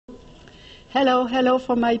Hello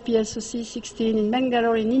from IP SoC 16 in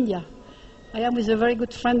Bangalore in India. I am with a very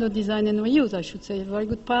good friend of design and reuse, I should say, a very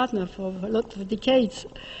good partner for a lot of decades.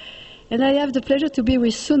 And I have the pleasure to be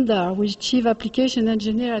with Sundar, who is Chief Application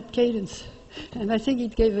Engineer at Cadence. And I think he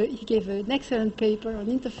gave an excellent paper on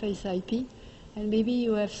interface IP, and maybe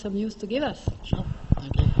you have some news to give us. Sure.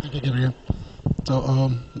 Thank you, Gabriel. So,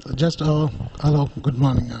 hello, good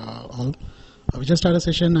morning, all. We just had a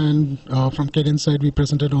session, and from Cadence side, we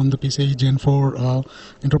presented on the PCIe Gen 4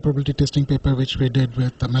 interoperability testing paper, which we did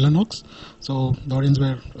with Mellanox. So the audience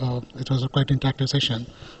it was a quite interactive session.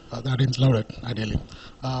 The audience loved it, ideally.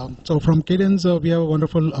 So from Cadence, we have a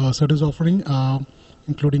wonderful service offering,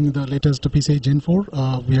 including the latest PCIe Gen 4.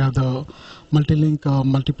 We have the multi-link,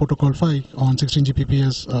 multi-protocol PHY on 16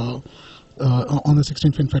 Gbps on the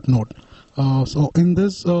 16 FinFET node. So in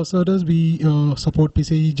this SerDes, we support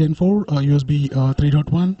PCIe Gen 4, USB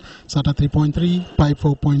 3.1, SATA 3.3, Pipe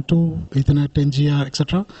 4.2, Ethernet 10GR,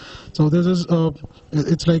 etc. So this is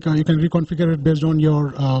it's like you can reconfigure it based on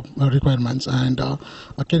your requirements. And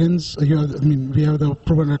Cadence, we have the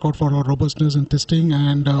proven record for our robustness in testing,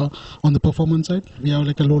 and on the performance side, we have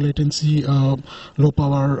like a low latency, low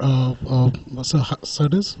power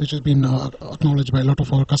SerDes, which has been acknowledged by a lot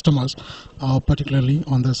of our customers, particularly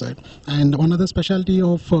on this side. And one other specialty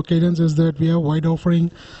of Cadence is that we have wide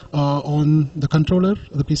offering on the controller,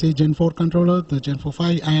 the PCIe Gen 4 controller, the Gen 4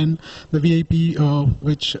 PHY, and the VIP,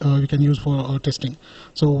 which we can use for testing.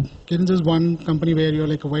 So Cadence is one company where you have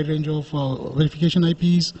like a wide range of verification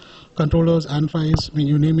IPs, controllers, and PHYs. I mean,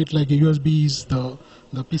 you name it, like USBs,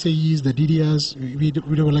 the PCIes, the DDRs. We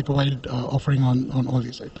do like a wide offering on all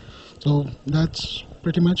these sides. So that's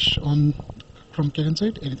pretty much from Cadence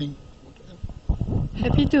side. Anything?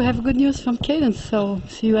 Happy to have good news from Cadence, so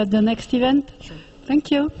see you at the next event. Sure. Thank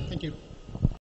you. Thank you.